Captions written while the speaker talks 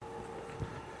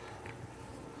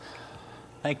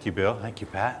Thank you, Bill. Thank you,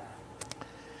 Pat.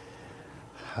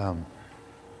 So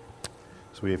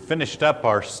we finished up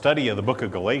our study of the book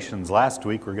of Galatians last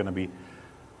week. We're going to be,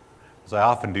 as I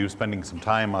often do, spending some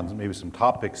time on maybe some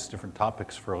topics, different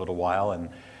topics for a little while.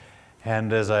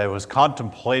 And as I was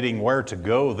contemplating where to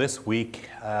go this week,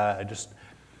 it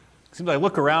seems like I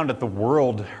look around at the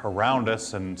world around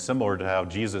us, and similar to how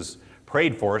Jesus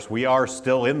prayed for us, we are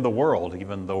still in the world,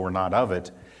 even though we're not of it.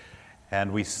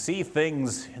 And we see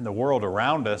things in the world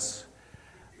around us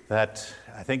that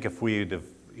I think if you'd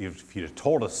have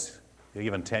told us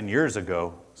even 10 years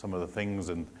ago some of the things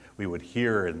and we would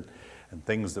hear and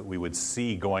things that we would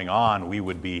see going on, we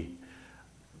would be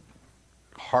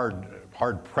hard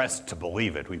pressed to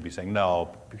believe it. We'd be saying,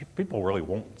 no, people really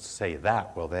won't say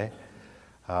that, will they?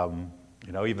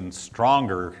 Even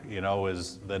stronger,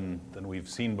 than we've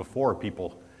seen before.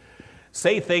 People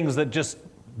say things that just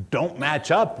don't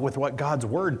match up with what God's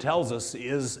Word tells us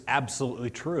is absolutely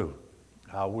true.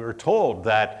 We're told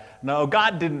that, no,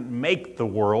 God didn't make the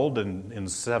world in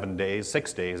 6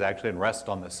 days actually, and rest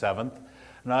on the seventh.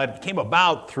 No, it came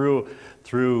about through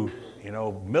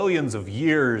millions of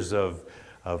years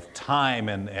of time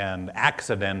and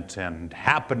accident and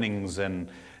happenings, and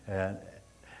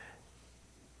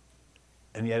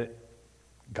yet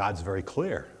God's very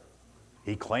clear.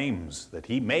 He claims that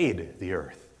He made the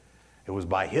earth. It was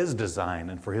by His design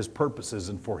and for His purposes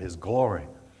and for His glory.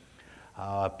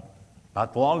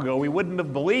 Not long ago, we wouldn't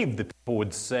have believed that people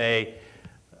would say,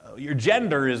 your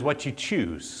gender is what you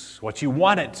choose, what you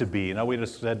want it to be. We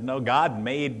just said, no, God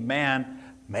made man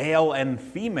male and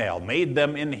female, made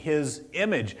them in His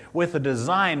image with a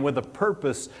design, with a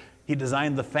purpose. He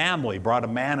designed the family, brought a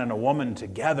man and a woman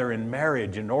together in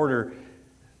marriage in order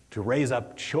to raise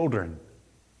up children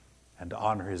and to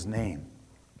honor His name.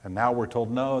 And now we're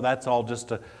told, no, that's all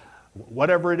just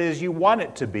whatever it is you want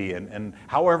it to be, and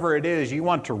however it is you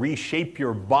want to reshape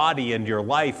your body and your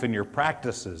life and your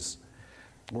practices.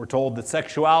 We're told that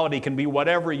sexuality can be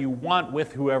whatever you want,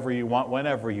 with whoever you want,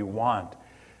 whenever you want.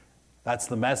 That's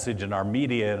the message in our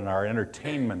media and our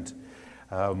entertainment.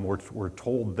 We're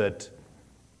told that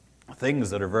things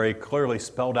that are very clearly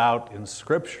spelled out in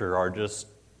Scripture are just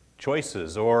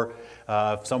choices, or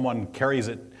if someone carries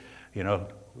it,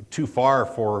 too far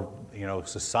for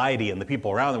society and the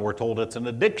people around them, we're told it's an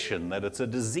addiction, that it's a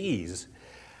disease.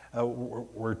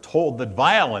 We're told that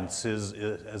violence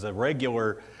is a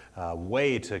regular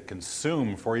way to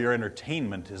consume for your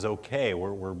entertainment is okay.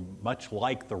 We're much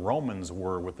like the Romans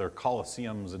were with their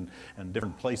Colosseums and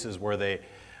different places where they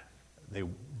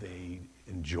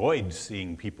enjoyed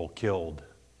seeing people killed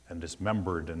and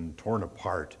dismembered and torn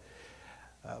apart.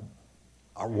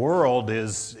 Our world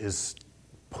is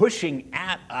pushing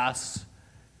at us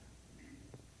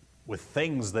with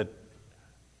things that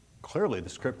clearly the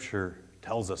Scripture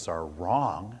tells us are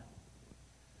wrong.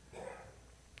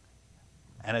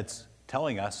 And it's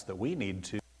telling us that we need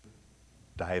to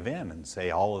dive in and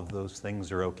say all of those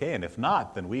things are okay. And if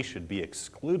not, then we should be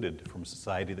excluded from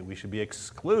society, that we should be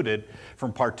excluded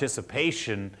from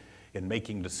participation in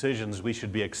making decisions. We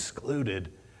should be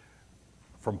excluded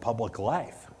from public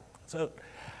life. So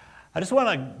I just want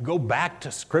to go back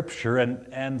to Scripture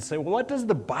and say, well, what does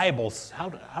the Bible,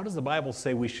 how does the Bible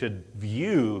say we should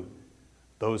view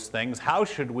those things? How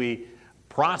should we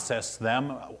process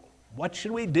them? What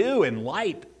should we do in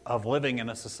light of living in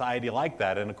a society like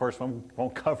that? And of course, we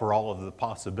won't cover all of the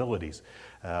possibilities.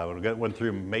 When I went through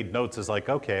and made notes, it's like,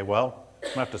 okay, well,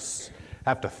 I'm going to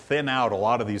have to thin out a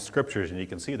lot of these Scriptures, and you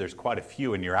can see there's quite a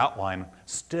few in your outline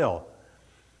still.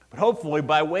 But hopefully,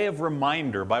 by way of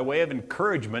reminder, by way of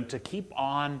encouragement to keep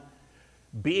on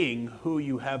being who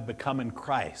you have become in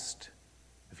Christ,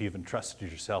 if you've entrusted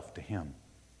yourself to Him.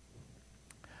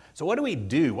 So what do we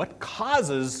do? What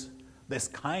causes this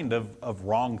kind of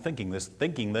wrong thinking, this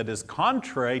thinking that is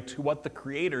contrary to what the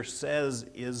Creator says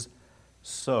is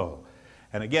so?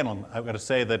 And again, I've got to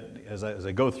say that as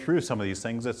I go through some of these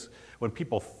things, it's when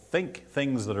people think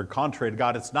things that are contrary to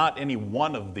God, it's not any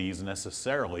one of these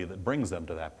necessarily that brings them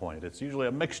to that point. It's usually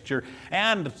a mixture,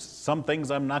 and some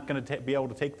things I'm not going to be able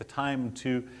to take the time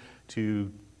to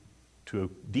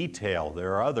detail.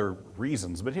 There are other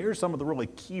reasons, but here's some of the really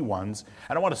key ones.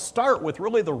 And I want to start with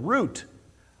really the root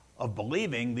of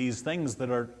believing these things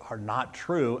that are not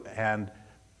true and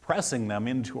pressing them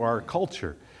into our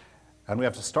culture. And we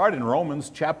have to start in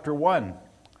Romans chapter 1.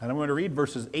 And I'm going to read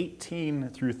verses 18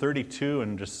 through 32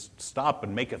 and just stop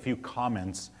and make a few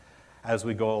comments as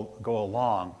we go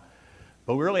along.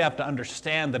 But we really have to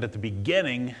understand that at the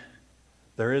beginning,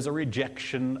 there is a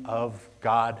rejection of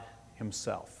God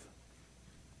Himself.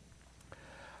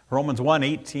 Romans 1,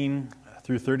 18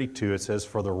 through 32, it says,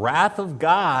 "For the wrath of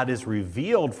God is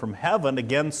revealed from heaven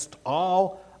against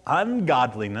all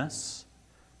ungodliness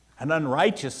and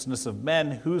unrighteousness of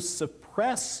men who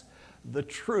suppress the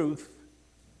truth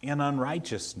in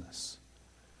unrighteousness.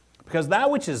 Because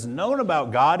that which is known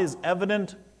about God is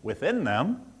evident within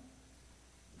them,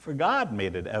 for God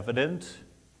made it evident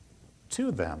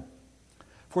to them.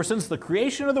 For since the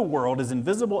creation of the world, his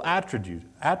invisible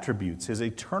attributes, his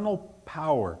eternal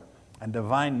power and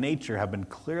divine nature have been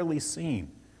clearly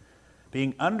seen,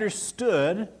 being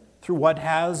understood through what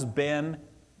has been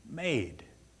made,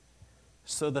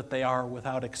 so that they are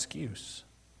without excuse.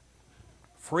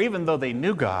 For even though they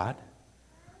knew God,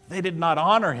 they did not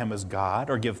honor him as God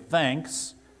or give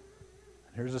thanks."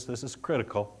 This is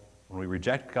critical. When we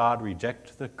reject God,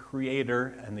 reject the Creator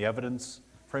and the evidence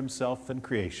for himself in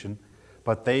creation,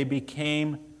 but they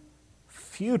became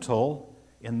futile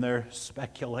in their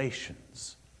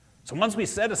speculations. So once we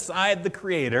set aside the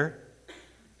Creator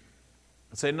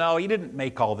and say, no, he didn't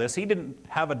make all this, he didn't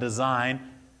have a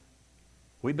design,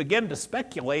 we begin to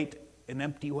speculate in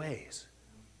empty ways.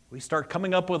 We start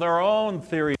coming up with our own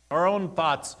theories, our own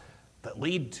thoughts that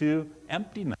lead to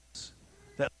emptiness,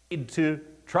 that lead to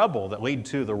trouble, that lead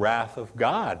to the wrath of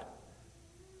God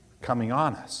coming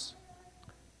on us.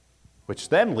 Which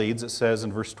then leads, it says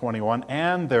in verse 21,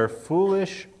 "And their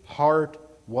foolish heart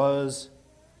was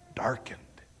darkened."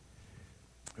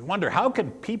 We wonder, how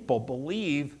can people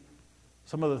believe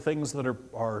some of the things that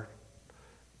are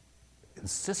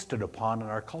insisted upon in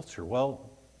our culture? Well,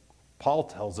 Paul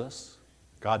tells us,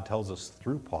 God tells us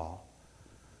through Paul,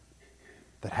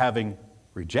 that having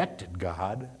rejected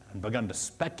God and begun to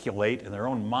speculate in their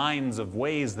own minds of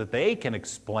ways that they can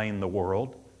explain the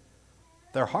world,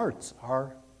 their hearts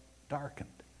are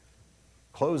darkened,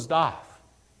 closed off,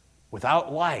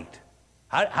 without light.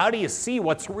 How do you see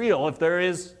what's real if there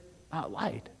is not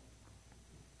light?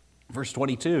 Verse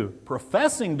 22,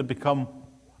 "Professing to become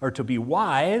or to be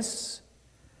wise,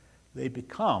 they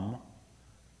become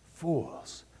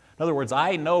fools." In other words,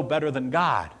 I know better than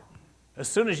God. As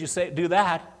soon as you do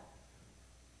that,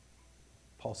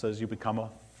 Paul says you become a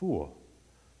fool.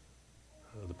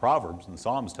 The Proverbs and the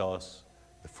Psalms tell us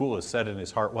the fool has said in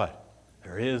his heart what?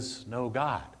 There is no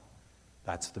God.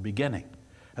 That's the beginning.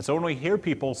 And so when we hear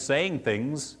people saying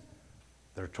things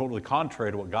that are totally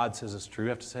contrary to what God says is true, we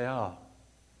have to say, oh,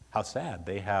 how sad.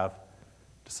 They have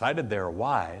decided they're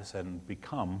wise and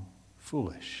become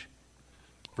foolish.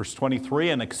 Verse 23,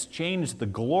 "And exchanged the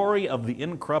glory of the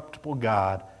incorruptible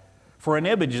God for an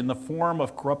image in the form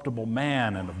of corruptible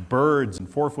man and of birds and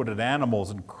four-footed animals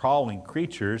and crawling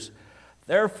creatures.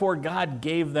 Therefore God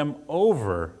gave them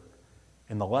over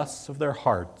in the lusts of their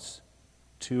hearts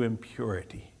to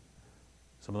impurity."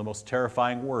 Some of the most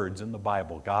terrifying words in the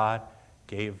Bible. God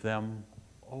gave them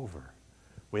over.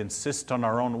 We insist on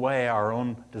our own way, our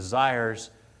own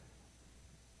desires.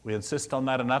 We insist on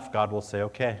that enough, God will say,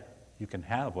 okay, you can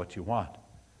have what you want,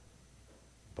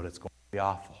 but it's going to be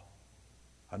awful.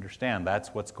 Understand,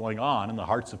 that's what's going on in the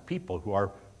hearts of people who are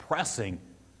pressing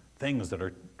things that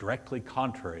are directly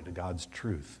contrary to God's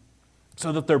truth,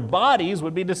 so that their bodies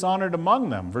would be dishonored among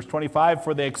them. Verse 25,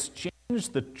 "For they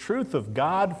exchanged the truth of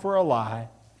God for a lie,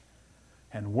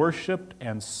 and worshipped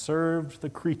and served the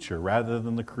creature rather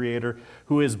than the Creator,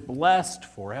 who is blessed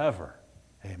forever.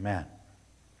 Amen.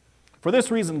 For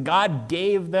this reason, God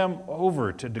gave them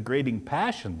over to degrading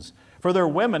passions. For their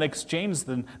women exchanged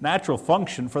the natural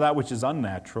function for that which is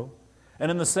unnatural.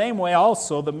 And in the same way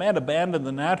also, the men abandoned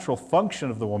the natural function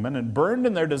of the woman and burned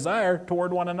in their desire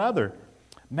toward one another,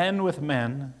 men with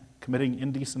men, committing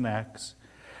indecent acts,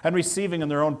 and receiving in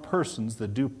their own persons the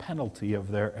due penalty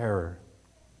of their error.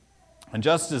 And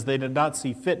just as they did not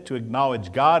see fit to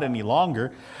acknowledge God any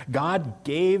longer, God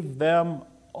gave them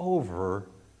over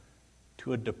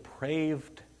to a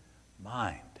depraved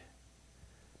mind.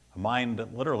 A mind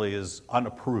that literally is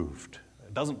unapproved.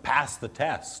 It doesn't pass the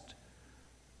test.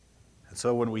 And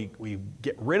so when we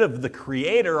get rid of the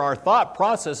Creator, our thought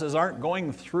processes aren't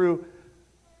going through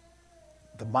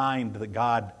the mind that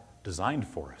God designed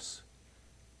for us.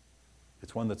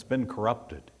 It's one that's been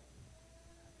corrupted,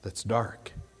 that's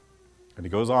dark. And he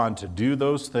goes on to do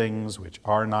those things which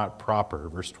are not proper.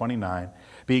 Verse 29,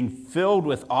 being filled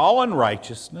with all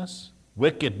unrighteousness,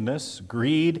 wickedness,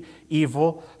 greed,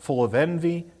 evil, full of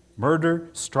envy, murder,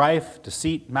 strife,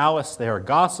 deceit, malice. They are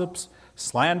gossips,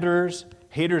 slanderers,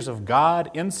 haters of God,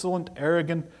 insolent,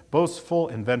 arrogant, boastful,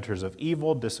 inventors of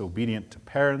evil, disobedient to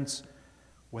parents,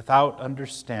 without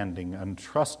understanding,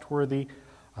 untrustworthy,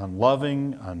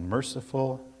 unloving,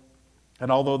 unmerciful. And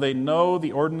although they know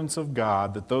the ordinance of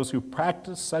God, that those who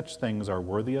practice such things are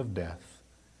worthy of death,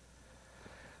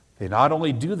 They not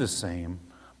only do the same,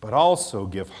 but also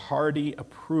give hearty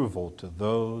approval to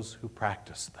those who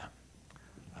practice them.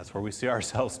 That's where we see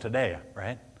ourselves today,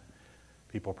 right?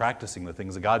 People practicing the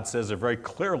things that God says are very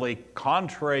clearly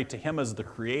contrary to Him as the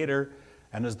Creator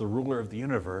and as the ruler of the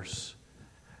universe.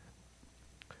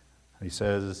 He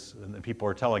says, and the people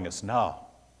are telling us, no,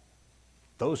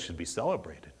 those should be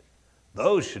celebrated.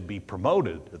 Those should be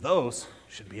promoted. Those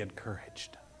should be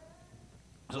encouraged.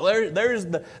 So there's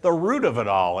the root of it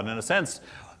all. And in a sense,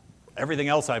 everything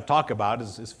else I've talked about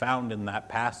is found in that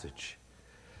passage.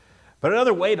 But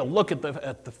another way to look at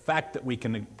the fact that we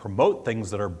can promote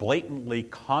things that are blatantly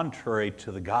contrary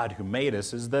to the God who made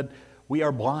us is that we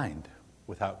are blind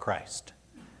without Christ.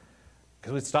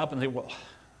 Because we stop and say, well,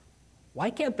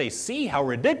 why can't they see how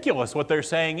ridiculous what they're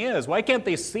saying is? Why can't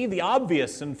they see the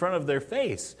obvious in front of their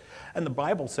face? And the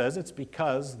Bible says it's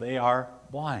because they are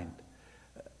blind.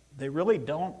 They really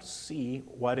don't see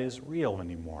what is real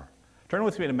anymore. Turn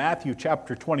with me to Matthew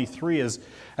chapter 23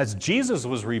 as Jesus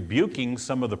was rebuking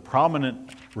some of the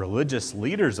prominent religious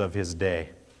leaders of his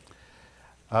day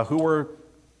who were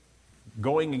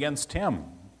going against him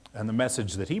and the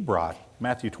message that he brought.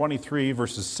 Matthew 23,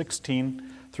 verses 16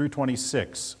 through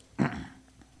 26.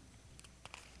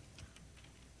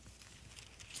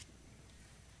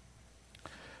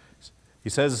 He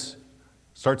says,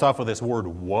 starts off with this word,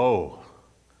 woe.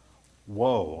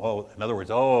 Woe. Oh, in other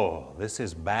words, oh, this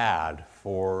is bad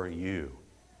for you.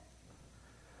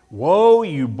 Woe,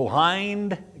 you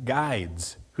blind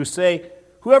guides who say,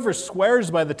 whoever swears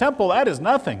by the temple, that is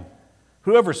nothing.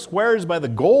 Whoever swears by the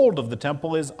gold of the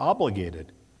temple is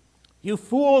obligated. You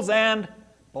fools and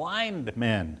blind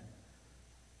men.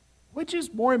 Which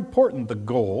is more important, the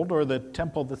gold or the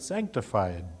temple that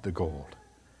sanctified the gold?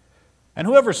 And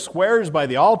whoever swears by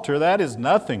the altar, that is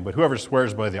nothing. But whoever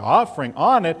swears by the offering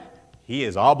on it, he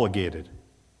is obligated.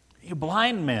 You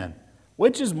blind men,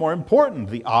 which is more important,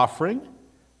 the offering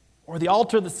or the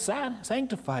altar that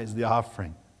sanctifies the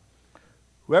offering?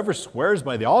 Whoever swears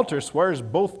by the altar swears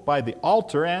both by the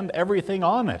altar and everything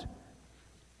on it.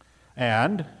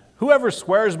 And whoever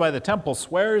swears by the temple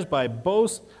swears by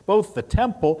both the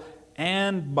temple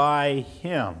and by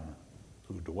Him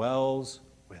who dwells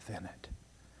within it.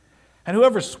 And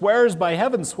whoever swears by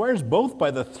heaven swears both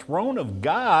by the throne of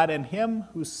God and Him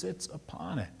who sits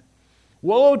upon it.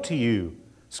 Woe to you,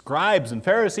 scribes and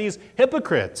Pharisees,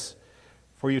 hypocrites!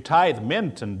 For you tithe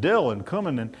mint and dill and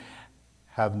cumin and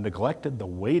have neglected the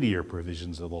weightier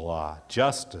provisions of the law,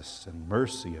 justice and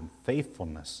mercy and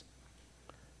faithfulness.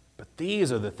 But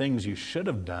these are the things you should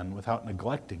have done without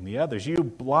neglecting the others. You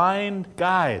blind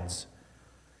guides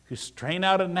who strain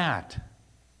out a gnat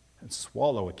and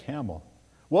swallow a camel.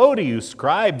 Woe to you,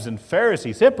 scribes and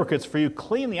Pharisees, hypocrites, for you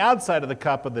clean the outside of the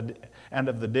cup and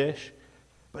of the dish,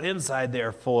 but inside they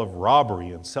are full of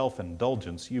robbery and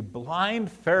self-indulgence. You blind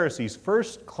Pharisees,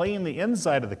 first clean the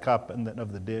inside of the cup and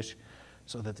of the dish,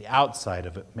 so that the outside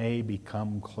of it may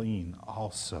become clean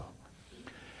also.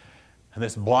 And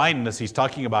this blindness he's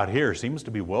talking about here seems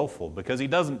to be willful, because he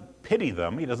doesn't pity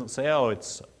them. He doesn't say, oh,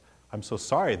 I'm so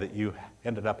sorry that you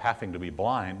ended up having to be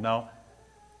blind. No,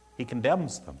 he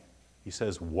condemns them. He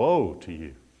says, woe to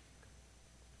you.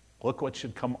 Look what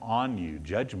should come on you.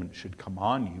 Judgment should come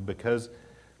on you because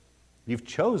you've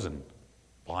chosen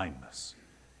blindness.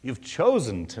 You've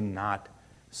chosen to not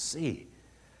see.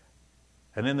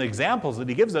 And in the examples that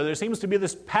he gives there seems to be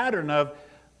this pattern of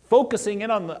focusing in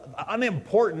on the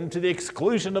unimportant to the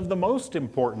exclusion of the most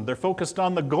important. They're focused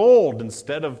on the gold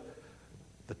instead of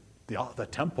the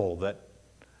temple that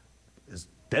is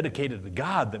dedicated to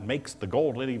God, that makes the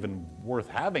gold even worth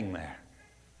having there.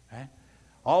 Okay?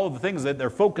 All of the things that they're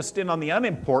focused in on the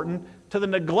unimportant to the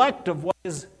neglect of what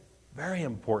is very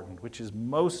important, which is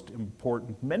most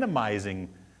important, minimizing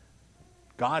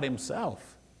God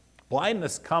Himself.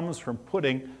 Blindness comes from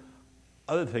putting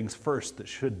other things first that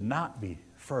should not be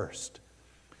first.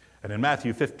 And in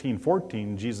Matthew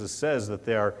 15:14, Jesus says that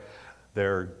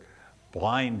they're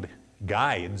blind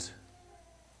guides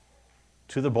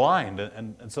to the blind.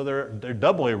 And so they're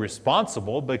doubly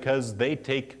responsible because they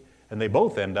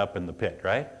both end up in the pit,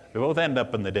 right? They both end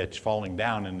up in the ditch, falling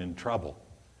down and in trouble.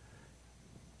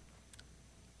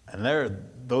 And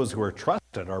those who are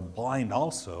trusted are blind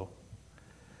also,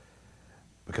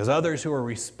 because others who are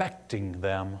respecting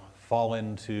them fall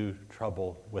into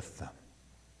trouble with them.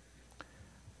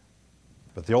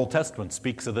 But the Old Testament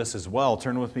speaks of this as well.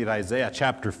 Turn with me to Isaiah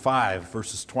chapter 5,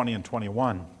 verses 20 and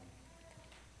 21.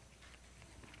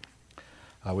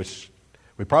 Which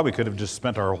we probably could have just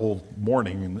spent our whole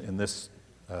morning in this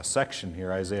section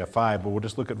here, Isaiah 5, but we'll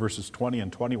just look at verses 20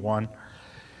 and 21.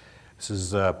 This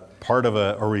is part of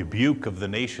a rebuke of the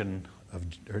nation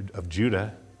of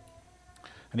Judah.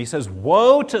 And he says,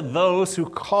 woe to those who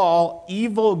call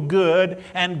evil good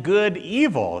and good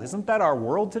evil. Isn't that our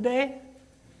world today?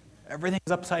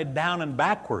 Everything's upside down and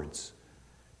backwards.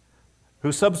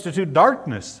 Who substitute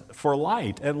darkness for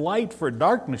light and light for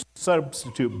darkness,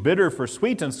 substitute bitter for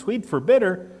sweet and sweet for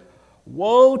bitter.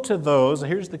 Woe to those,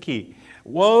 here's the key,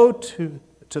 woe to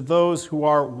those who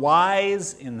are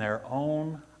wise in their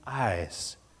own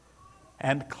eyes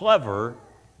and clever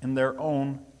in their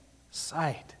own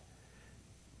sight.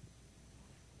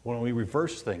 When we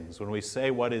reverse things, when we say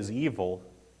what is evil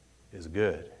is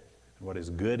good, and what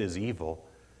is good is evil,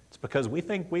 it's because we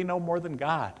think we know more than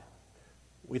God.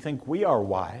 We think we are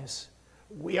wise,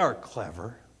 we are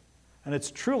clever, and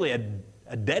it's truly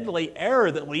a deadly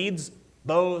error that leads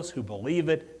those who believe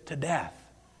it to death.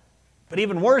 But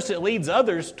even worse, it leads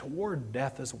others toward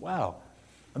death as well.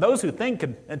 And those who think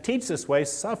and teach this way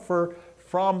suffer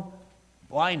from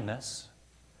blindness,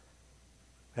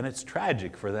 and it's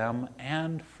tragic for them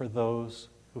and for those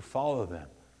who follow them.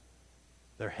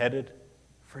 They're headed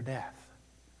for death.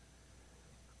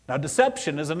 Now,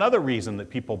 deception is another reason that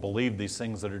people believe these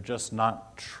things that are just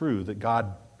not true, that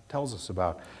God tells us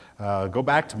about. Go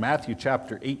back to Matthew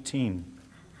chapter 18.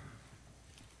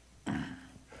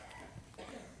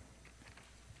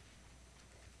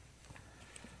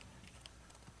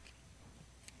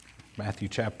 Matthew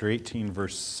chapter 18,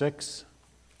 verse 6.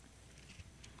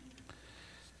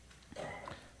 And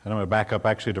I'm going to back up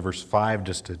actually to verse 5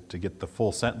 just to get the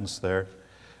full sentence there.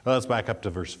 Well, let's back up to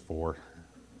verse 4.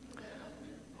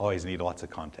 Always need lots of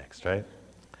context, right?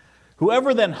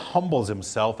 Whoever then humbles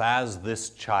himself as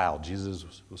this child,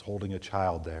 Jesus was holding a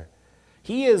child there,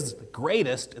 he is the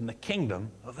greatest in the kingdom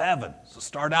of heaven. So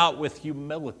start out with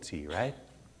humility, right?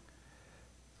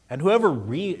 And whoever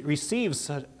receives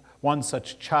one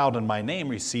such child in my name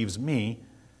receives me.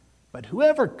 But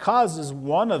whoever causes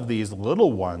one of these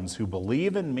little ones who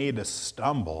believe in me to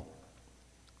stumble,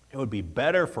 it would be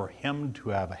better for him to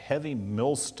have a heavy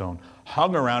millstone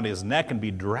hung around his neck and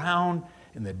be drowned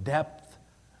in the depth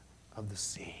of the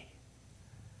sea.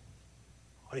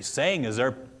 What he's saying is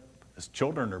as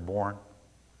children are born,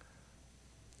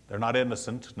 they're not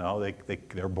innocent. No,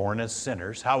 they're born as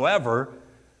sinners. However,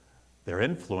 they're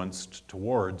influenced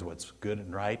towards what's good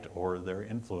and right, or they're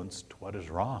influenced to what is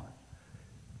wrong.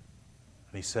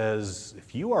 And he says,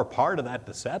 if you are part of that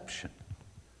deception,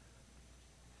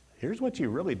 here's what you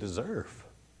really deserve.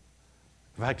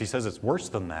 In fact, he says it's worse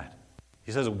than that.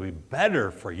 He says it would be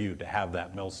better for you to have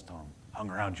that millstone hung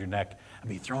around your neck and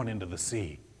be thrown into the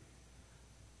sea.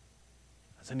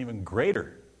 That's an even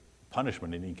greater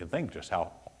punishment than you can think, just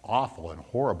how awful and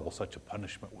horrible such a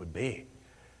punishment would be.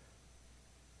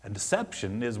 And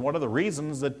deception is one of the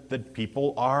reasons that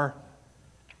people are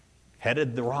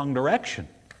headed the wrong direction.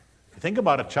 Think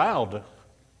about a child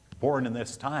born in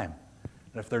this time.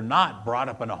 And if they're not brought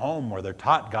up in a home where they're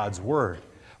taught God's Word,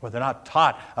 where they're not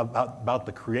taught about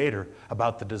the Creator,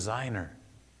 about the Designer,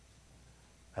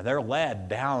 and they're led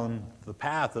down the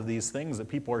path of these things that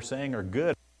people are saying are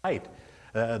good, right?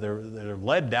 They're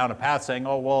led down a path saying,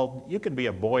 oh, well, you can be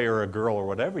a boy or a girl or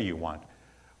whatever you want.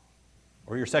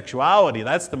 Or your sexuality,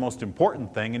 that's the most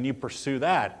important thing, and you pursue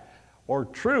that. Or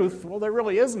truth, well, there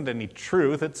really isn't any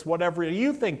truth. It's whatever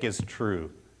you think is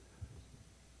true.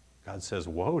 God says,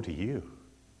 woe to you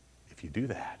if you do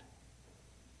that.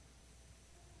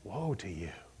 Woe to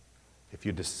you if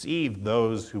you deceive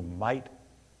those who might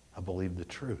have believed the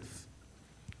truth.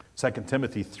 2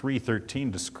 Timothy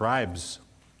 3:13 describes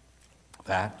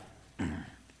that.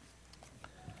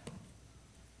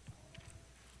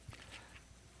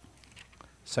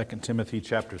 2 Timothy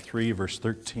chapter 3, verse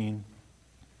 13.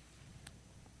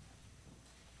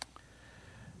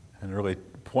 And really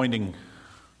pointing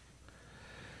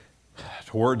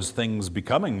towards things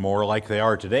becoming more like they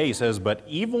are today. He says, but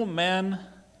evil men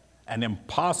and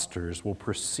impostors will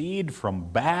proceed from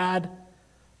bad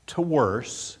to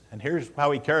worse. And here's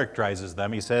how he characterizes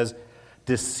them. He says,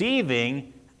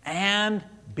 deceiving and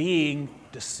being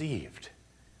deceived.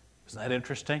 Isn't that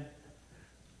interesting?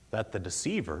 That the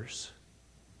deceivers,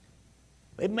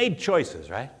 they've made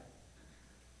choices, right?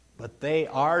 But they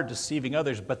are deceiving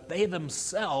others, but they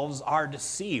themselves are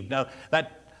deceived. Now,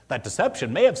 that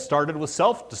deception may have started with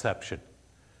self-deception,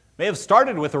 may have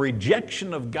started with a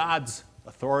rejection of God's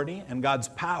authority and God's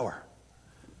power.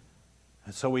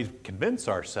 And so we convince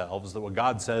ourselves that what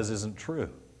God says isn't true.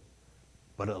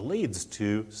 But it leads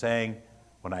to saying,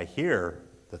 when I hear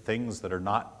the things that are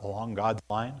not along God's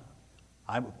line,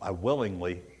 I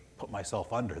willingly put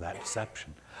myself under that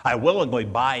deception. I willingly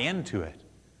buy into it.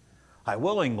 I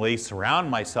willingly surround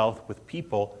myself with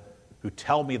people who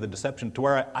tell me the deception to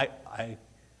where I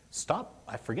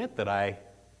I forget that I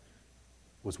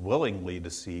was willingly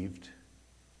deceived,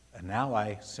 and now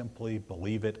I simply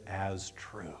believe it as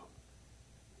true.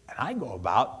 And I go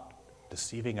about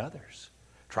deceiving others,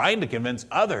 trying to convince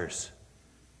others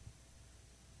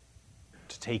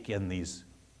to take in these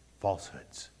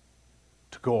falsehoods,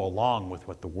 to go along with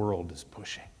what the world is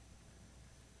pushing.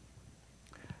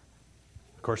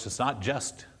 Of course, it's not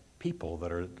just people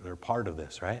that are part of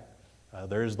this, right?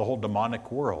 There's the whole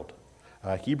demonic world.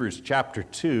 Hebrews chapter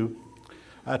 2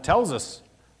 tells us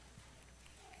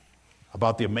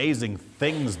about the amazing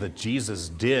things that Jesus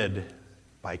did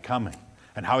by coming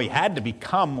and how he had to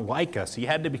become like us. He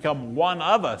had to become one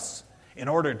of us in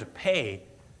order to pay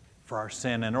for our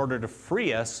sin, in order to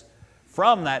free us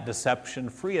from that deception,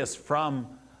 free us from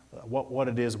what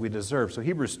it is we deserve. So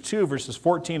Hebrews 2 verses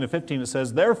 14 and 15, it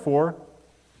says, "Therefore,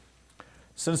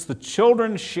 since the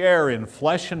children share in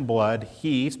flesh and blood,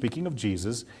 he," speaking of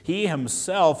Jesus, "he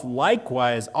himself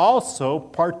likewise also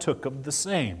partook of the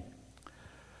same,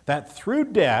 that through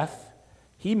death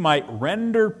he might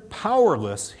render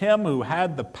powerless him who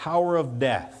had the power of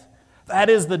death, that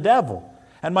is the devil,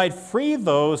 and might free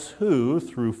those who,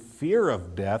 through fear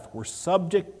of death, were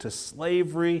subject to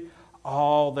slavery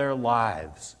all their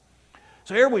lives."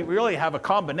 So here we really have a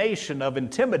combination of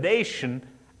intimidation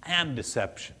and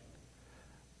deception.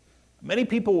 Many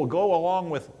people will go along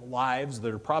with lives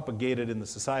that are propagated in the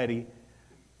society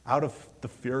out of the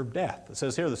fear of death. It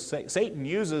says here that Satan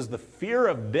uses the fear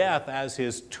of death as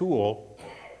his tool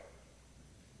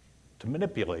to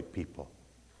manipulate people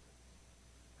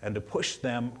and to push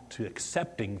them to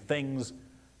accepting things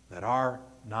that are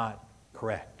not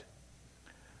correct.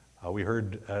 We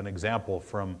heard an example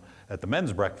at the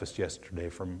men's breakfast yesterday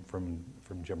from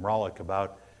Jim Rollick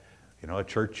about a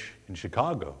church in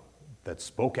Chicago that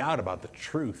spoke out about the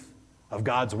truth of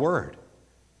God's Word.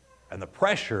 And the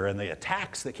pressure and the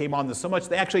attacks that came on them so much,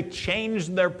 they actually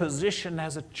changed their position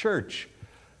as a church.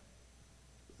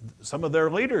 Some of their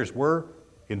leaders were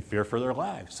in fear for their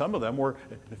lives. Some of them were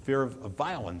in fear of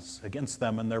violence against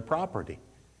them and their property.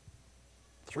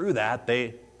 Through that,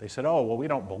 they said, "Oh, well, we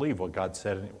don't believe what God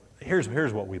said.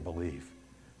 Here's what we believe."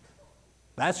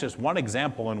 That's just one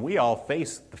example, and we all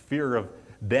face the fear of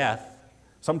death.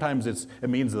 Sometimes it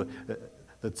means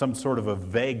that some sort of a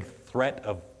vague threat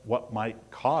of what might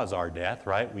cause our death,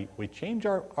 right? We change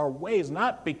our ways,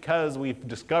 not because we've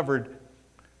discovered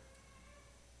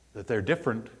that they're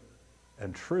different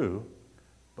and true,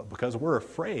 but because we're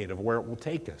afraid of where it will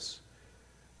take us.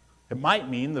 It might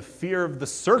mean the fear of the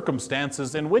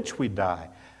circumstances in which we die.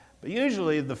 But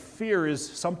usually the fear is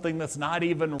something that's not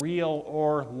even real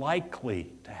or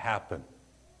likely to happen.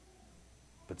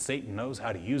 But Satan knows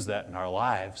how to use that in our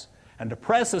lives and to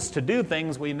press us to do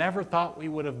things we never thought we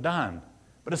would have done,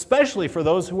 but especially for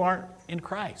those who aren't in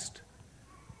Christ,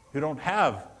 who don't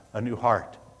have a new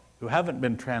heart, who haven't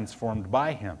been transformed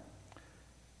by Him.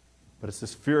 But it's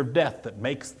this fear of death that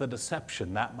makes the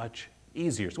deception that much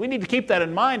easier. So we need to keep that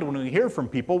in mind when we hear from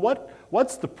people.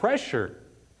 What's the pressure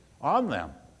on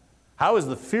them? How is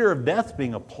the fear of death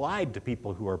being applied to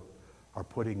people who are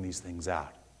putting these things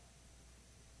out?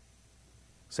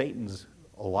 Satan's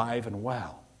alive and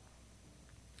well.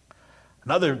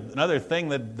 Another thing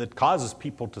that causes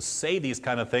people to say these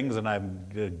kind of things, and I'm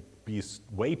going to be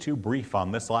way too brief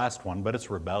on this last one, but it's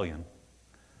rebellion.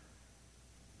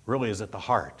 Really is at the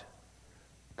heart.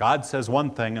 God says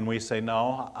one thing and we say,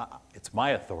 "No, it's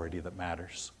my authority that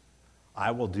matters.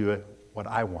 I will do it what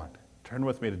I want." Turn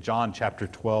with me to John chapter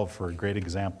 12 for a great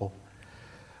example.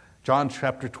 John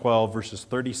chapter 12, verses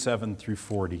 37 through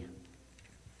 40.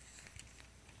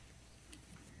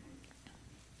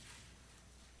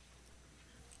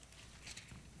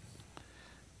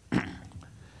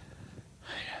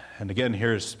 And again,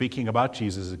 here is speaking about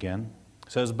Jesus again.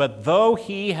 It says, "But though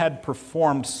he had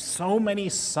performed so many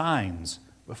signs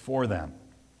before them,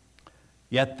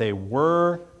 yet they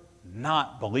were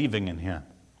not believing in him.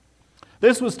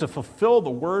 This was to fulfill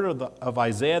the word of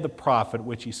Isaiah the prophet,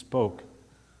 which he spoke.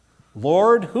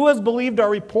 'Lord, who has believed our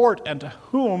report, and to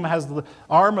whom has the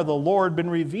arm of the Lord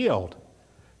been revealed?'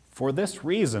 For this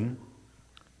reason,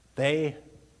 they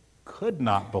could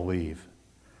not believe.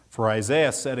 For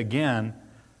Isaiah said again,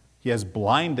 'He has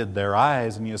blinded their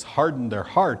eyes, and he has hardened their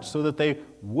hearts, so that they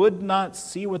would not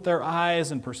see with their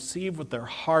eyes and perceive with their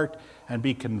heart and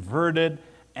be converted,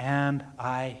 and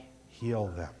I heal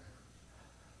them.'"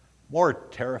 More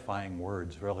terrifying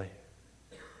words, really.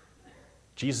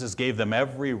 Jesus gave them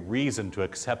every reason to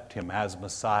accept him as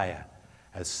Messiah,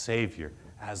 as Savior,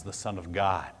 as the Son of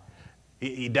God.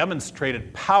 He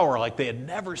demonstrated power like they had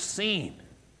never seen.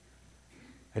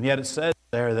 And yet it says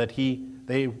there that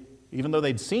they even though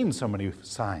they'd seen so many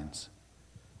signs.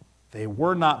 They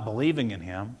were not believing in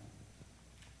him.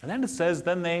 And then it says,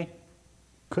 then they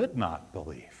could not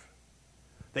believe.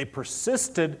 They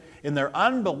persisted in their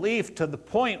unbelief to the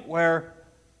point where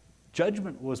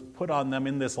judgment was put on them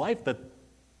in this life that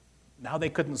now they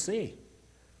couldn't see.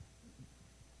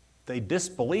 They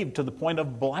disbelieved to the point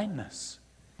of blindness.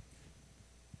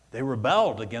 They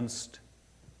rebelled against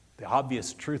the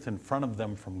obvious truth in front of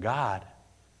them from God.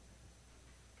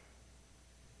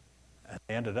 And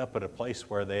they ended up at a place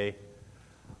where they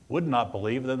would not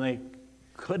believe, then they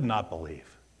could not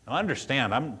believe. Now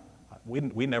understand,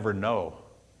 we never know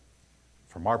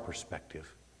from our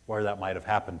perspective where that might have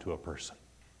happened to a person.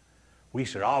 We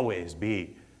should always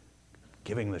be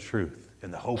giving the truth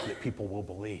in the hope that people will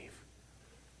believe.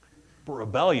 But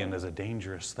rebellion is a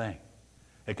dangerous thing.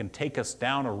 It can take us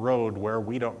down a road where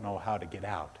we don't know how to get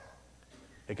out.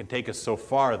 It can take us so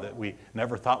far that we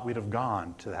never thought we'd have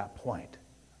gone to that point.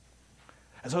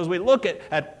 And so as we look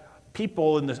at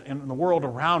people in the world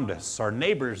around us, our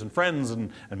neighbors and friends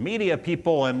and media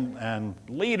people and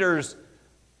leaders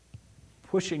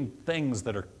pushing things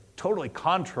that are totally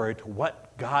contrary to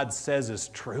what God says is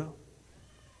true,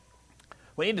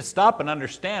 we need to stop and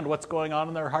understand what's going on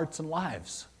in their hearts and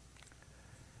lives,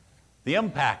 the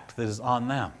impact that is on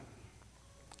them.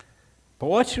 But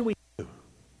what should we do?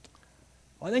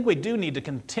 Well, I think we do need to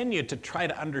continue to try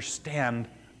to understand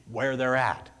where they're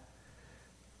at.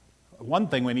 One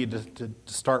thing we need to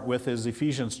start with is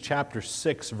Ephesians chapter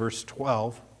 6, verse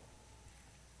 12.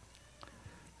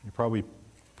 You're probably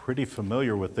pretty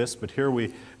familiar with this, but here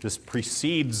this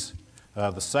precedes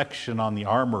the section on the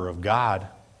armor of God,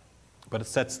 but it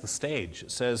sets the stage. It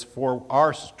says, "For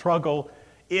our struggle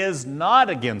is not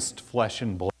against flesh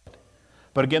and blood,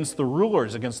 but against the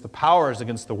rulers, against the powers,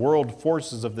 against the world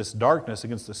forces of this darkness,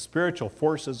 against the spiritual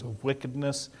forces of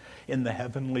wickedness in the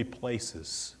heavenly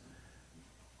places."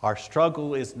 Our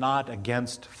struggle is not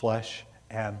against flesh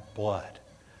and blood.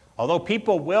 Although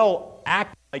people will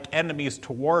act like enemies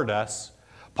toward us,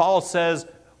 Paul says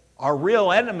our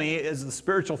real enemy is the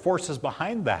spiritual forces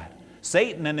behind that.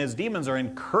 Satan and his demons are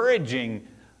encouraging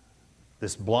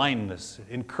this blindness,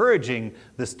 encouraging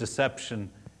this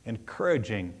deception,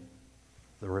 encouraging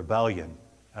the rebellion.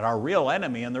 And our real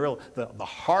enemy and the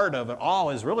heart of it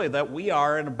all is really that we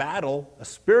are in a battle, a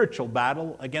spiritual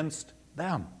battle against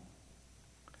them.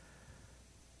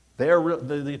 They are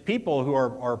the people who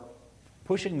are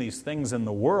pushing these things in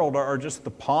the world are just the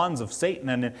pawns of Satan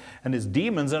and his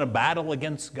demons in a battle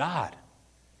against God.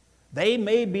 They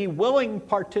may be willing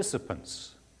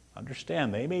participants.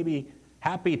 Understand, they may be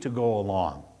happy to go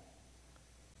along.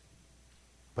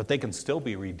 But they can still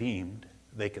be redeemed.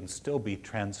 They can still be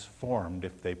transformed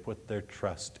if they put their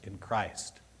trust in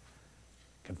Christ,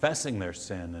 confessing their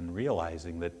sin and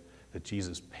realizing that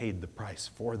Jesus paid the price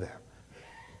for them.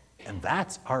 And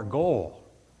that's our goal.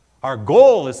 Our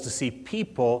goal is to see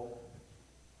people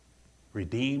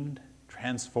redeemed,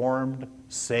 transformed,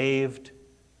 saved,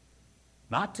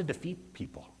 not to defeat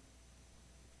people,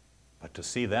 but to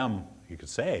see them, you could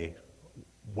say,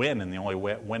 win in the only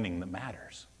way winning that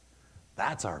matters.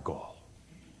 That's our goal.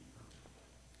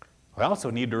 We also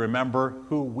need to remember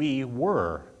who we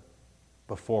were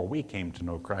before we came to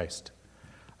know Christ.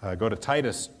 Go to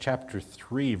Titus chapter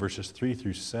 3, verses 3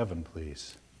 through 7,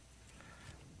 please.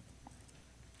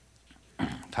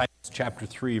 Titus chapter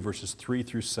 3, verses 3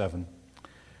 through 7.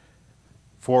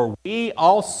 "For we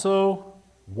also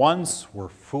once were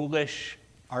foolish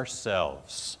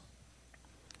ourselves,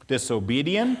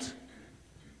 disobedient,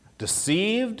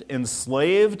 deceived,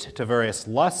 enslaved to various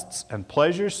lusts and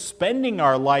pleasures, spending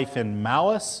our life in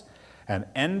malice and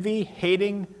envy,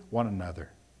 hating one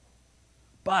another.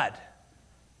 But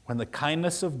when the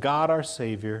kindness of God our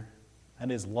Savior and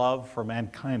his love for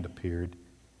mankind appeared,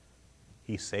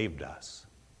 he saved us,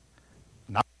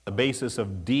 not on the basis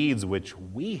of deeds which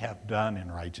we have done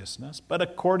in righteousness, but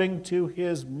according to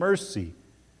his mercy,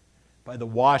 by the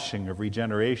washing of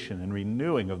regeneration and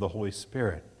renewing of the Holy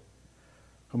Spirit,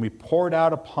 whom he poured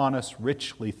out upon us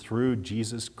richly through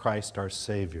Jesus Christ our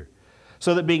Savior,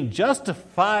 so that being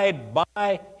justified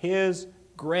by his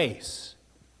grace,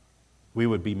 we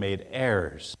would be made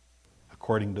heirs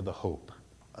according to the hope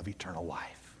of eternal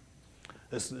life."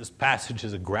 This passage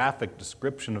is a graphic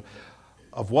description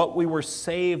of what we were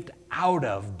saved out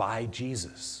of by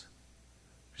Jesus.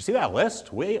 You see that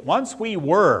list? Once we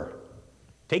were.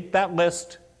 Take that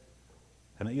list,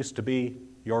 and it used to be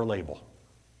your label.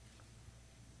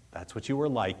 That's what you were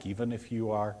like, even if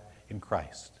you are in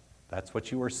Christ. That's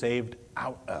what you were saved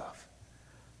out of.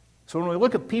 So when we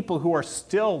look at people who are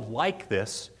still like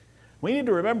this, we need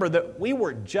to remember that we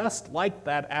were just like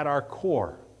that at our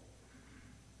core.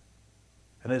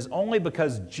 And it is only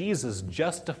because Jesus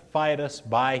justified us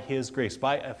by his grace,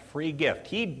 by a free gift.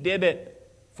 He did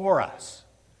it for us.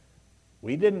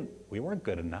 We weren't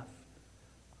good enough.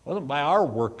 It wasn't by our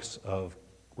works of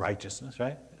righteousness,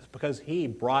 right? It's because he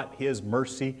brought his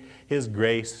mercy, his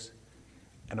grace,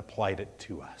 and applied it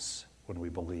to us when we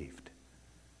believed.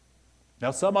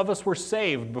 Now, some of us were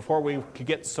saved before we could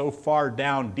get so far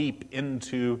down deep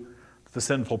into the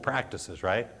sinful practices,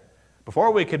 right?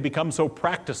 Before we could become so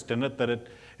practiced in it that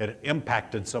it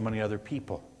impacted so many other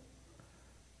people.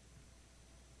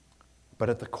 But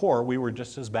at the core, we were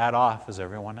just as bad off as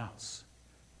everyone else.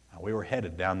 We were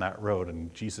headed down that road,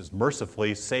 and Jesus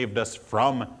mercifully saved us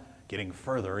from getting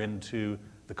further into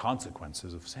the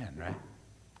consequences of sin, right?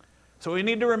 So we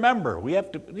need to remember, we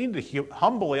need to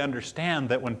humbly understand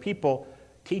that when people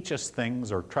teach us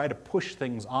things or try to push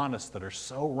things on us that are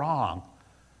so wrong,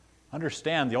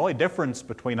 understand the only difference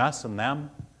between us and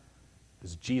them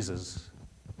is Jesus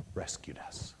rescued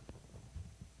us.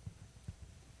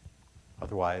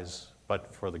 Otherwise,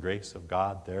 but for the grace of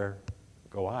God, there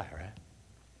go I, right?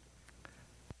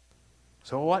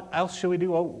 So what else should we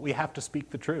do? Well, we have to speak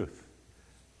the truth.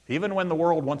 Even when the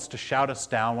world wants to shout us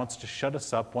down, wants to shut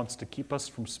us up, wants to keep us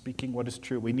from speaking what is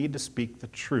true, we need to speak the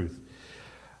truth.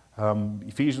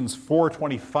 Ephesians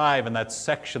 4:25, in that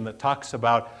section that talks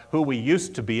about who we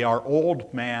used to be, our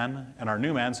old man and our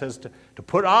new man, says to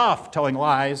put off telling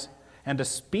lies and to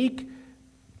speak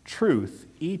truth,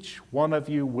 each one of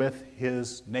you with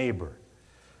his neighbor.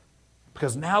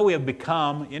 Because now we have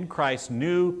become, in Christ,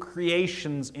 new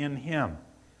creations in him.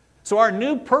 So our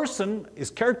new person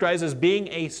is characterized as being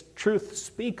a truth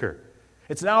speaker.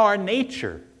 It's now our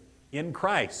nature in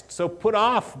Christ. So put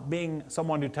off being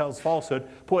someone who tells falsehood.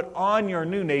 Put on your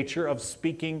new nature of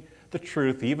speaking the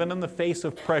truth, even in the face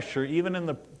of pressure, even in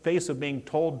the face of being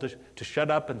told to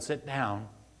shut up and sit down.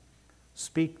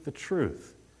 Speak the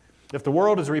truth. If the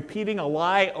world is repeating a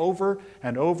lie over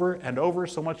and over and over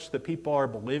so much that people are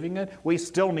believing it, we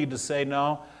still need to say,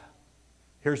 no,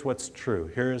 here's what's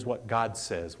true. Here's what God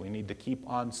says. We need to keep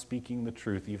on speaking the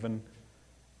truth, even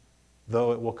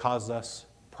though it will cause us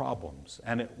problems.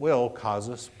 And it will cause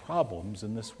us problems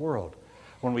in this world.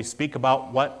 When we speak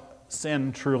about what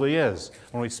sin truly is,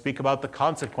 when we speak about the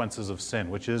consequences of sin,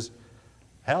 which is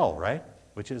hell, right?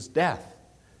 Which is death.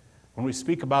 When we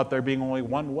speak about there being only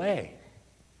one way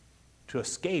to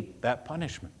escape that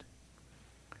punishment.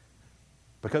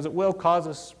 Because it will cause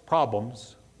us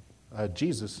problems.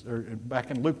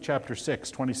 Back in Luke chapter 6,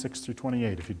 26 through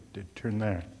 28, if you did turn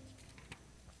there.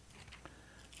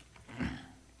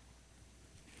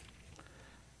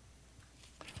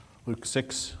 Luke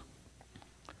 6,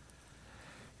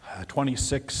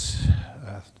 26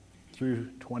 through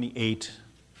 28.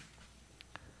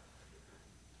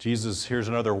 Jesus, here's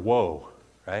another woe,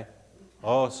 right?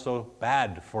 Oh, so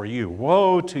bad for you.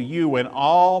 Woe to you when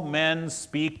all men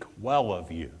speak well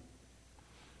of you.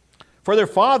 For their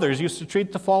fathers used to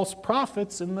treat the false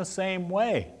prophets in the same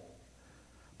way.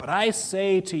 But I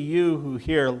say to you who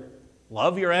hear,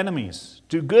 love your enemies,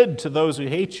 do good to those who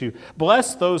hate you,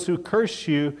 bless those who curse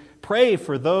you, pray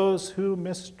for those who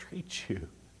mistreat you.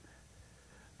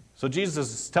 So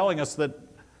Jesus is telling us that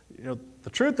the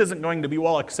truth isn't going to be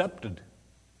well accepted.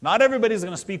 Not everybody's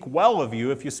going to speak well of you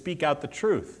if you speak out the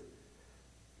truth.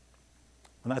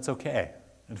 And that's okay.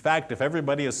 In fact, if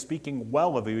everybody is speaking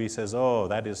well of you, he says, oh,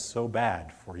 that is so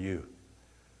bad for you.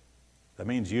 That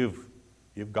means you've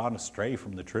gone astray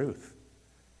from the truth.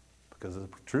 Because the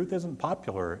truth isn't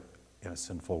popular in a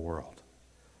sinful world.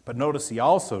 But notice he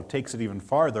also takes it even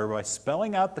farther by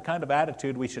spelling out the kind of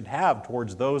attitude we should have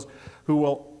towards those who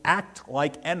will act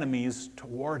like enemies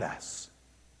toward us.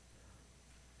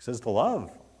 He says to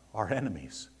love our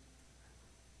enemies.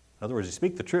 In other words, you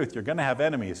speak the truth, you're going to have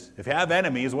enemies. If you have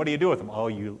enemies, what do you do with them? Oh,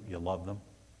 you love them.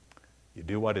 You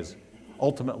do what is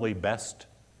ultimately best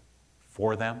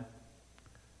for them.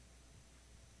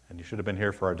 And you should have been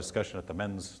here for our discussion at the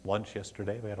men's lunch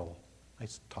yesterday. We had a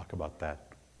nice talk about that.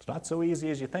 It's not so easy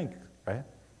as you think, right?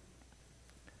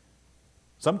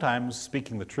 Sometimes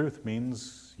speaking the truth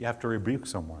means you have to rebuke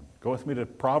someone. Go with me to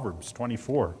Proverbs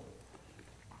 24.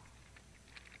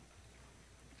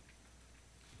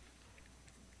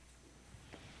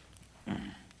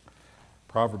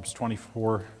 Proverbs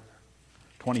 24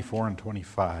 and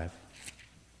 25.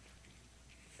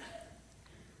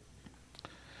 It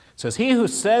says, he who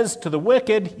says to the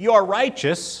wicked, you are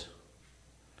righteous,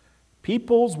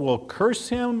 peoples will curse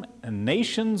him and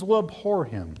nations will abhor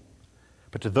him.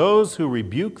 But to those who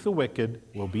rebuke the wicked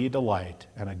will be delight,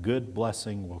 and a good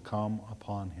blessing will come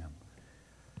upon him.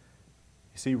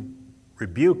 You see,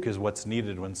 rebuke is what's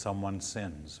needed when someone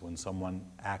sins, when someone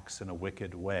acts in a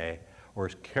wicked way, or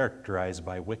is characterized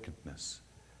by wickedness.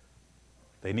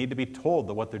 They need to be told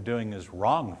that what they're doing is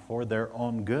wrong for their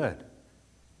own good.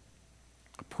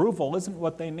 Approval isn't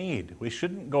what they need. We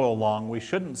shouldn't go along. We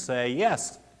shouldn't say,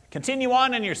 yes, continue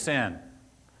on in your sin.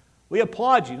 We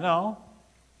applaud you. No,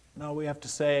 we have to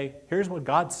say, here's what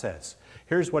God says.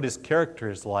 Here's what his character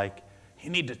is like. You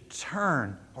need to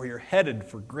turn or you're headed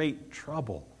for great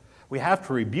trouble. We have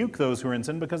to rebuke those who are in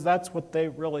sin because that's what they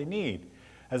really need.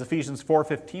 As Ephesians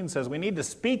 4:15 says, we need to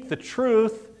speak the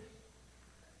truth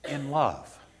in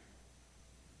love.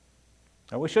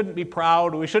 Now, we shouldn't be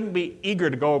proud. We shouldn't be eager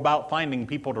to go about finding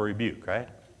people to rebuke, right?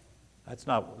 That's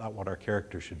not what our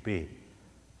character should be.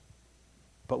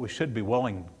 But we should be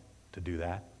willing to do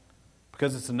that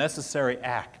because it's a necessary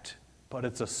act, but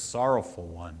it's a sorrowful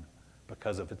one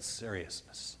because of its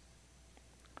seriousness.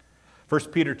 1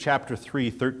 Peter chapter 3,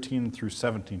 13 through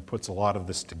 17 puts a lot of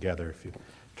this together, if you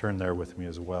turn there with me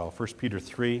as well. 1 Peter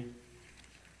 3,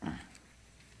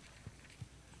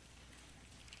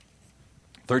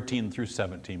 13 through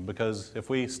 17, because if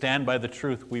we stand by the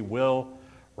truth, we will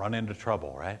run into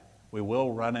trouble, right? We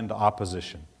will run into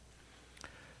opposition.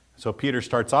 So Peter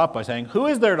starts off by saying, who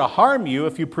is there to harm you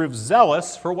if you prove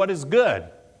zealous for what is good?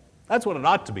 That's what it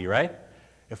ought to be, right?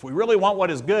 If we really want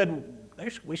what is good,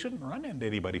 we shouldn't run into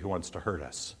anybody who wants to hurt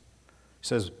us. He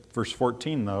says, verse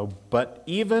 14 though, but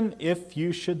even if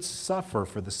you should suffer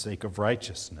for the sake of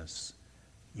righteousness,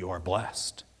 you are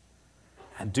blessed.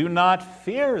 And do not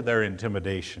fear their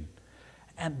intimidation,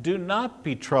 and do not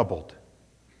be troubled,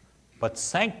 but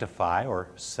sanctify or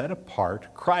set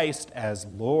apart Christ as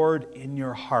Lord in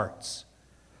your hearts,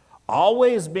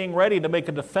 always being ready to make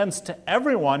a defense to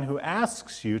everyone who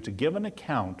asks you to give an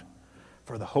account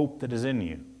for the hope that is in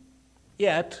you,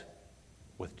 yet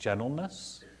with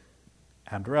gentleness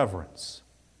and reverence.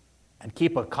 And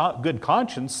keep a good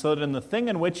conscience, so that in the thing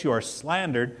in which you are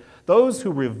slandered, those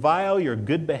who revile your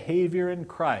good behavior in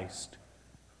Christ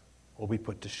will be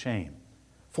put to shame.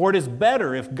 For it is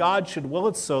better, if God should will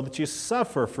it so, that you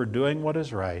suffer for doing what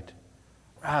is right,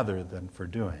 rather than for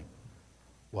doing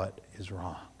what is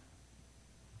wrong.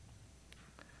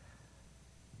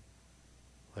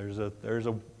 There's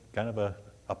a kind of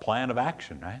a plan of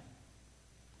action, right?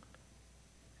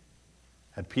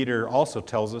 And Peter also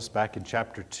tells us back in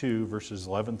chapter 2, verses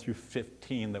 11 through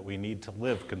 15, that we need to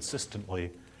live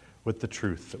consistently with the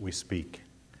truth that we speak.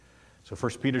 So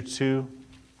 1 Peter 2,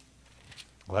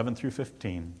 11 through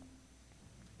 15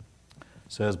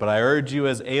 says, but I urge you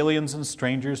as aliens and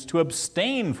strangers to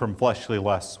abstain from fleshly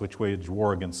lusts which wage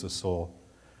war against the soul.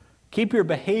 Keep your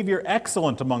behavior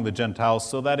excellent among the Gentiles,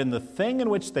 so that in the thing in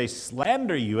which they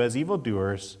slander you as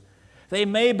evildoers, they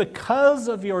may, because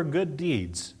of your good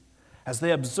deeds, as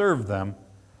they observe them,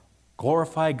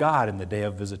 glorify God in the day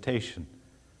of visitation.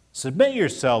 Submit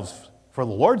yourselves for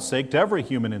the Lord's sake to every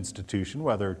human institution,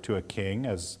 whether to a king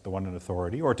as the one in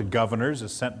authority, or to governors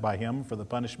as sent by him for the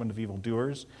punishment of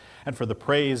evildoers, and for the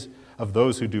praise of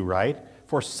those who do right.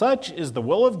 For such is the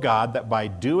will of God, that by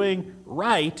doing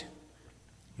right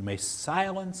you may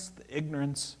silence the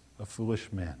ignorance of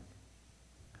foolish men.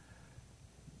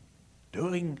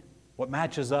 Doing what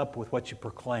matches up with what you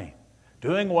proclaim.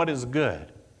 Doing what is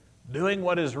good, doing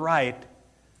what is right,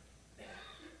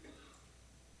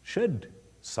 should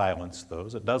silence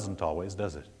those. It doesn't always,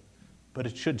 does it? But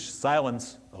it should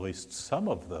silence at least some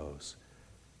of those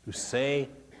who say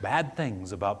bad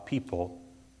things about people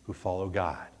who follow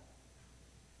God.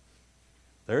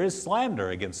 There is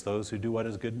slander against those who do what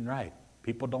is good and right.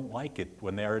 People don't like it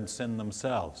when they are in sin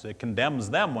themselves. It condemns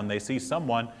them when they see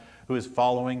someone who is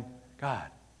following God.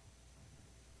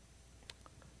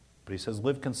 But he says,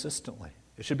 live consistently.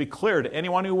 It should be clear to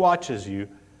anyone who watches you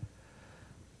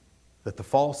that the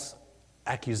false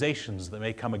accusations that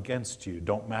may come against you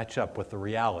don't match up with the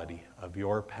reality of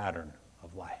your pattern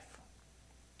of life.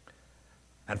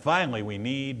 And finally, we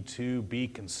need to be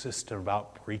consistent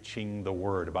about preaching the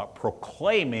Word, about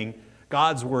proclaiming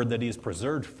God's Word that He has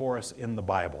preserved for us in the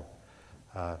Bible.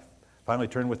 Finally,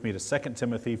 turn with me to 2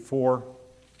 Timothy 4,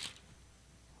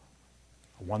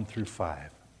 1 through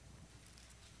 5.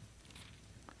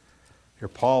 Here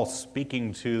Paul,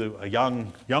 speaking to a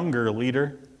younger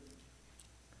leader,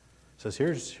 says,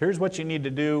 here's what you need to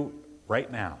do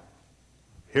right now.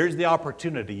 Here's the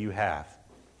opportunity you have.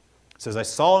 It says, I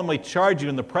solemnly charge you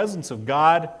in the presence of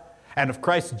God and of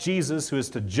Christ Jesus, who is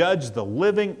to judge the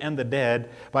living and the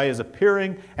dead by His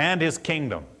appearing and His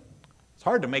kingdom. It's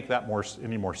hard to make that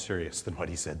any more serious than what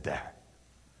he said there.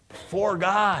 Before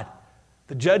God,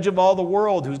 the judge of all the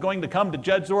world, who's going to come to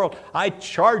judge the world, I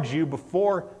charge you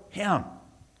before Him.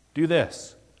 Do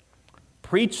this.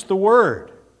 Preach the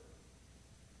Word.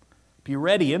 Be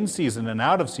ready in season and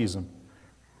out of season.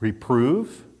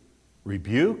 reprove,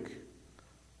 rebuke,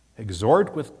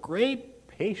 exhort with great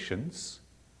patience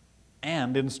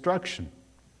and instruction.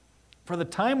 For the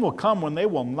time will come when they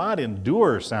will not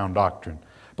endure sound doctrine,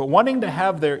 but wanting to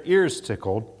have their ears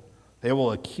tickled, they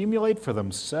will accumulate for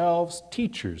themselves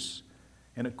teachers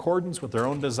in accordance with their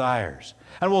own desires,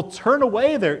 and will turn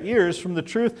away their ears from the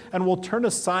truth and will turn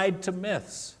aside to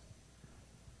myths.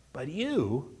 But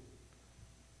you,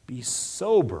 be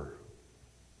sober,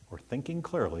 or thinking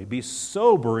clearly, be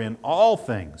sober in all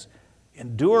things,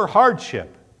 endure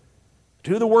hardship,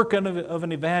 do the work of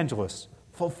an evangelist,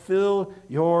 fulfill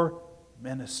your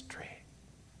ministry.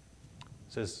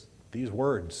 It says these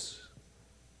words,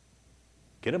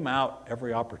 get them out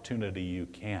every opportunity you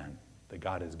can that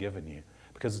God has given you.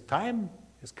 Because the time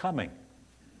is coming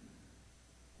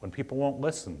when people won't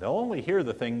listen. They'll only hear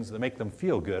the things that make them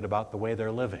feel good about the way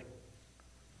they're living.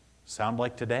 Sound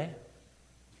like today?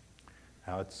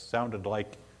 Now, it's sounded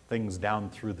like things down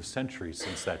through the centuries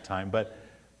since that time, but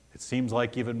it seems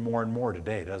like even more and more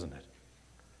today, doesn't it?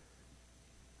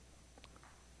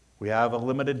 We have a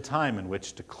limited time in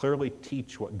which to clearly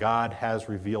teach what God has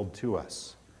revealed to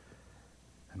us.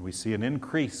 And we see an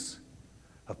increase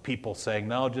of people saying,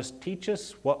 no, just teach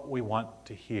us what we want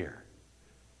to hear.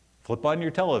 Flip on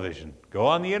your television, go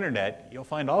on the internet, you'll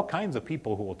find all kinds of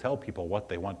people who will tell people what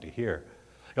they want to hear.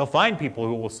 You'll find people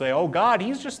who will say, oh God,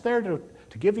 He's just there to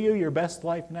give you your best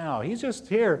life now. He's just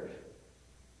here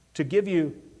to give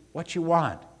you what you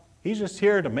want. He's just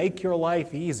here to make your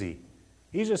life easy.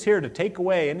 He's just here to take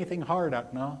away anything hard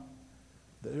out. No,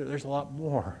 there's a lot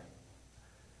more.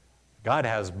 God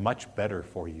has much better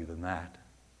for you than that.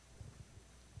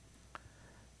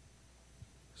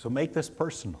 So make this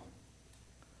personal.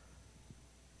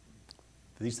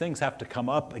 These things have to come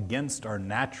up against our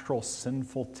natural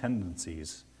sinful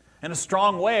tendencies in a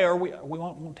strong way, or we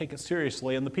won't take it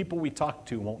seriously, and the people we talk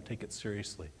to won't take it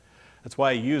seriously. That's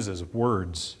why he uses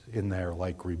words in there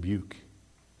like rebuke.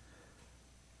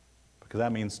 Because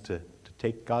that means to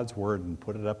take God's word and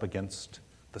put it up against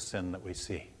the sin that we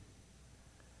see.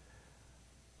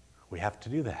 We have to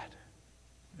do that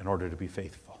in order to be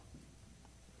faithful.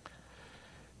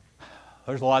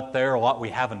 There's a lot there, a lot we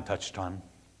haven't touched on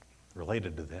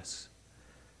related to this.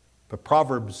 But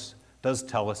Proverbs does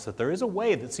tell us that there is a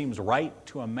way that seems right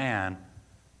to a man,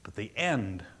 but the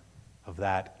end of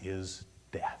that is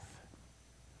death.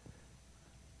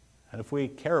 And if we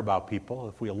care about people,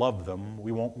 if we love them,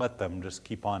 we won't let them just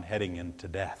keep on heading into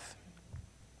death.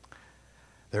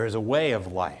 There is a way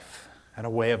of life and a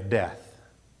way of death.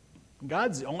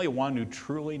 God's the only one who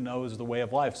truly knows the way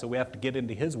of life, so we have to get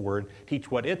into His Word,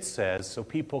 teach what it says, so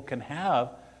people can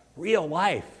have real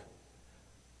life.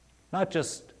 Not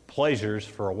just pleasures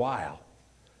for a while,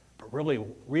 but really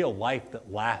real life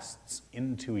that lasts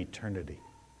into eternity.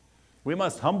 We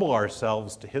must humble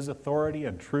ourselves to His authority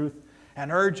and truth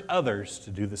and urge others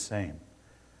to do the same.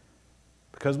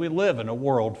 Because we live in a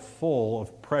world full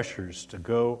of pressures to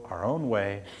go our own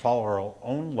way, follow our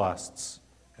own lusts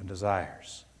and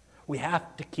desires. We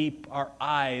have to keep our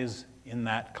eyes in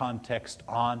that context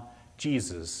on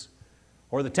Jesus,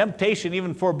 or the temptation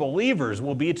even for believers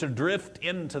will be to drift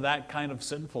into that kind of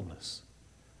sinfulness,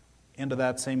 into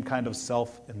that same kind of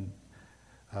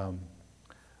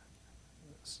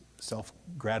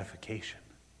self-gratification.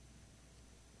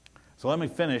 So let me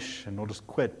finish, and we'll just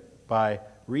quit, by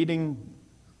reading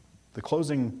the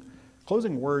closing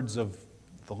words of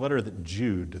the letter that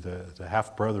Jude, the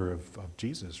half-brother of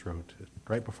Jesus, wrote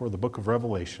right before the book of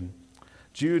Revelation.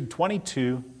 Jude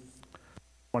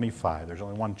 22:25. There's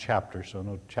only one chapter, so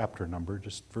no chapter number,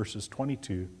 just verses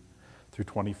 22 through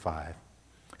 25.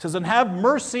 It says, "And have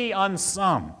mercy on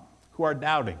some who are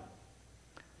doubting.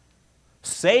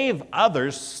 Save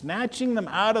others, snatching them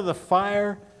out of the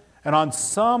fire, and on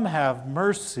some have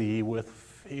mercy with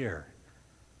fear,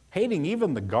 hating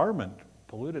even the garment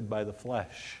polluted by the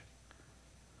flesh.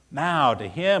 Now to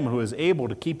Him who is able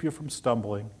to keep you from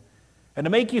stumbling, and to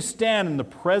make you stand in the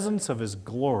presence of His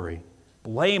glory,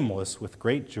 blameless with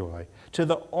great joy, to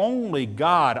the only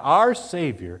God, our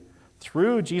Savior,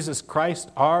 through Jesus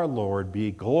Christ our Lord,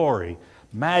 be glory,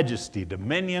 majesty,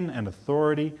 dominion, and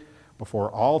authority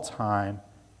before all time,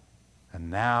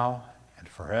 and now and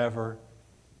forever.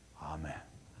 Amen."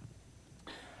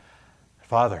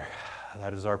 Father,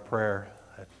 that is our prayer,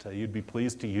 that You'd be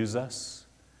pleased to use us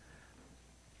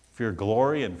for Your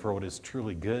glory and for what is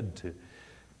truly good, to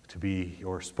be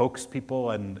Your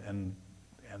spokespeople and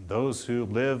those who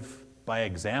live by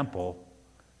example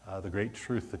the great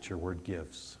truth that Your word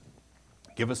gives.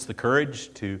 Give us the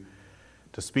courage to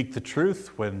speak the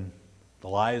truth when the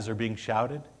lies are being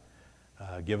shouted.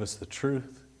 Give us the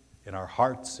truth in our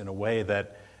hearts in a way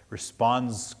that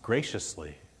responds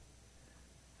graciously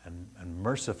and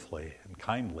mercifully and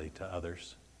kindly to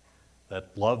others,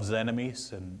 that loves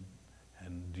enemies, and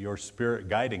your Spirit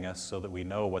guiding us so that we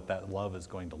know what that love is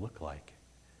going to look like,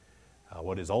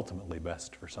 what is ultimately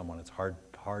best for someone. It's hard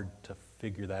to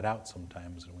figure that out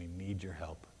sometimes, and we need your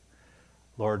help.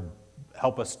 Lord,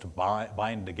 help us to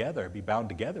bind together, be bound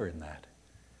together in that,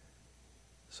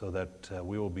 so that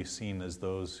we will be seen as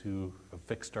those who have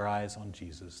fixed our eyes on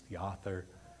Jesus, the author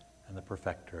and the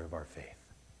perfecter of our faith.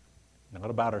 Not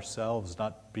about ourselves,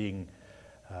 not being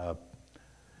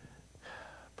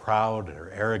proud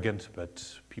or arrogant,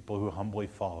 but people who humbly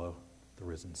follow the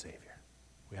risen Savior.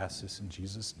 We ask this in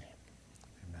Jesus' name.